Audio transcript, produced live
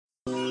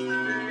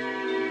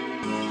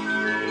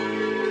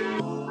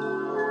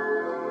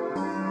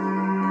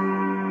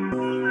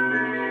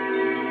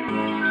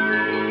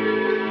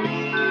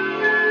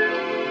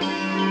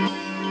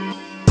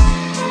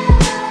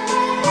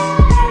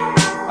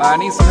I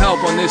need some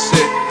help on this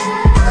shit.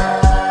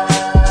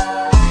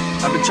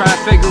 I've been trying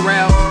to figure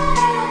out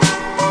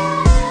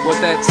what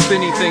that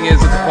spinny thing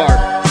is at the park.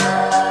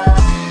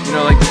 You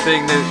know, like the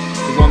thing that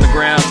is on the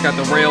ground, it's got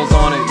the rails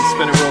on it, you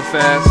spin it real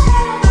fast.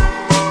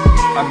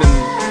 I've been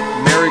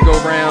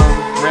merry-go-round,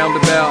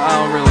 roundabout,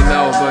 I don't really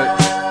know, but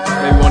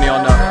maybe one of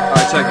y'all know.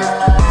 Alright, check it.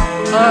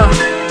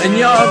 And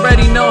y'all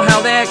already know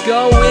how that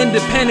go.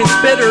 Independent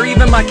spitter,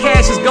 even my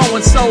cash is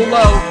going so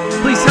low.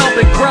 Please help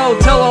it grow,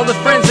 tell all the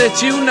friends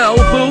that you know.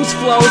 Boots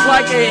flows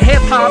like a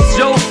hip-hop's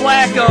Joe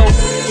Flacco.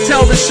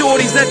 Tell the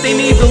shorties that they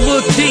need to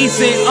look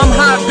decent. I'm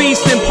hot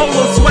beastin',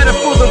 polo sweater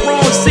for the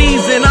wrong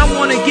season. I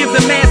wanna give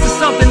the masses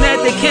something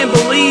that they can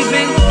believe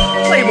in.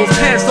 Labels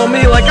passed on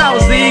me like I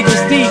was the Eagles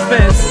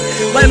defense.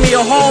 Lend me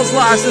a Hall's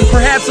license,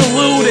 perhaps a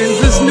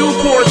Luden's. This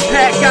Newport's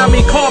pack got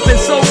me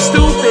coughing so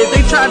stupid.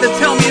 They tried to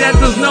tell me that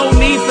there's no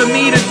need for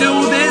me to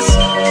do this.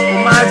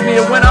 Reminds me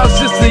of when I was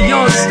just a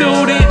young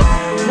student,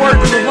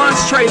 working the lunch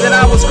tray that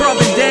I was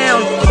scrubbing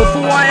down,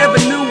 before I ever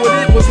knew what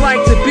it was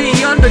like to be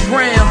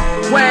underground.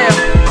 Wow,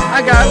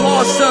 I got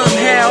lost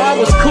somehow. I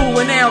was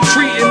cooling out,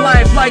 treating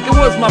life like it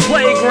was my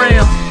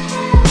playground.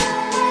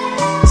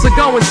 So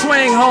go and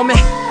swing, homie.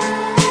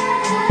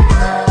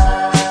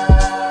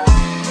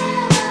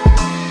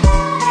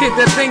 Hit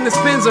that thing that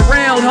spins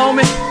around,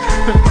 homie.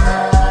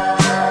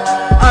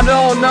 I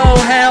don't know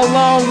how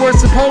long we're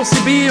supposed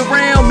to be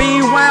around.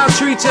 Meanwhile,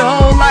 treat your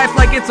whole life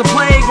like it's a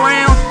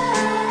playground.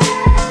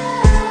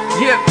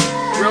 Yeah,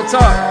 real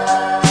talk.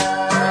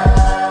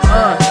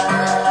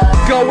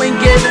 Go and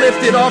get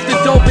lifted off the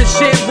dopest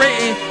shit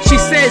written. She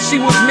said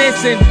she was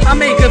missing, I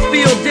make her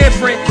feel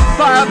different.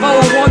 5-0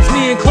 wants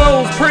me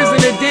enclosed, prison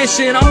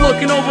edition. I'm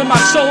looking over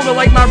my shoulder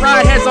like my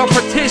ride has our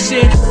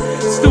partition.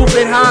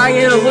 Stupid high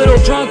and a little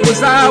drunk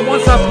was I.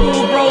 Once I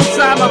pulled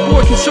roadside, my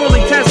boy can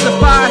surely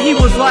testify. He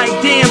was like,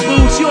 damn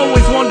Boots, you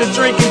always wanted to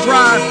drink and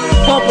drive.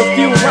 Bump a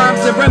few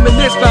rhymes and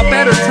reminisce about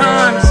better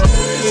times.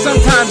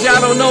 Sometimes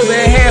y'all don't know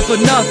they're half or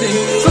nothing.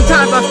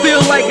 Sometimes I feel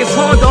like it's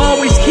hard to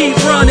always keep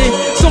running.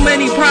 So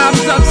many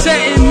problems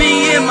upsetting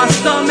me in my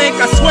stomach.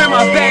 I swear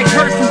my back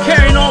hurts from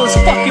carrying all this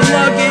fucking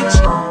luggage.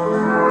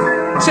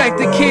 Check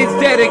the kid's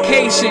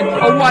dedication.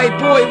 A white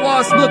boy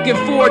lost looking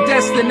for a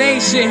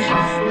destination.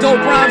 Dope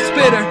rhyme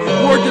spitter,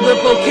 word to the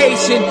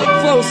vocation.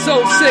 Flow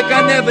so sick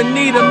I never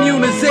need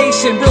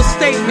immunization. Real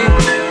statement,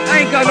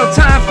 I ain't got no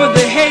time for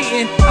the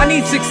hating. I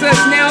need success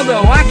now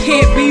though, I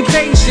can't be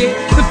patient.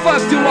 The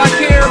fuck do I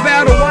care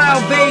about a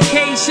wild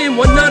vacation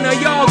when none of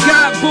y'all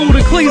got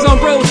Buddha-Cleese on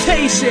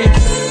rotation?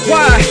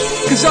 Why?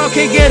 Cause y'all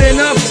can't get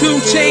enough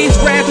 2 Chainz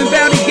rapping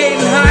about it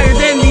getting higher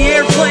than the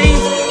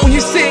airplanes. When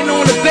you're sitting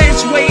on a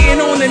bench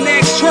waiting on the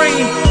next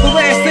train, the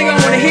last thing I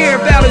wanna hear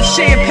about is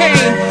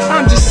champagne.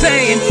 I'm just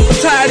saying, I'm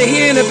tired of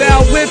hearing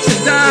about whips and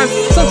dimes.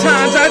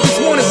 Sometimes I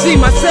just wanna see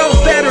myself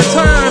better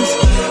times.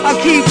 I'll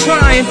keep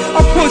trying,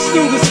 I'll push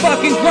through this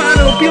fucking grind.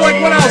 It'll be like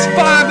when I was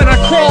 5 and I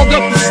crawled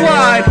up the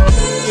slide.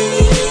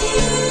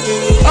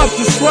 Up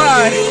the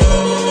slide.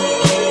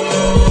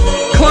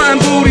 Climb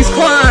booties,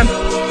 climb.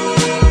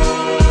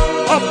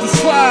 Up the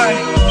slide.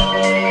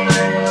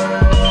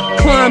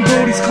 Climb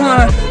booties,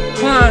 climb.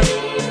 Climb.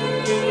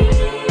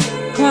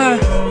 Climb.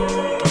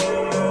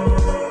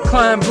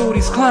 Climb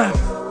booties, climb.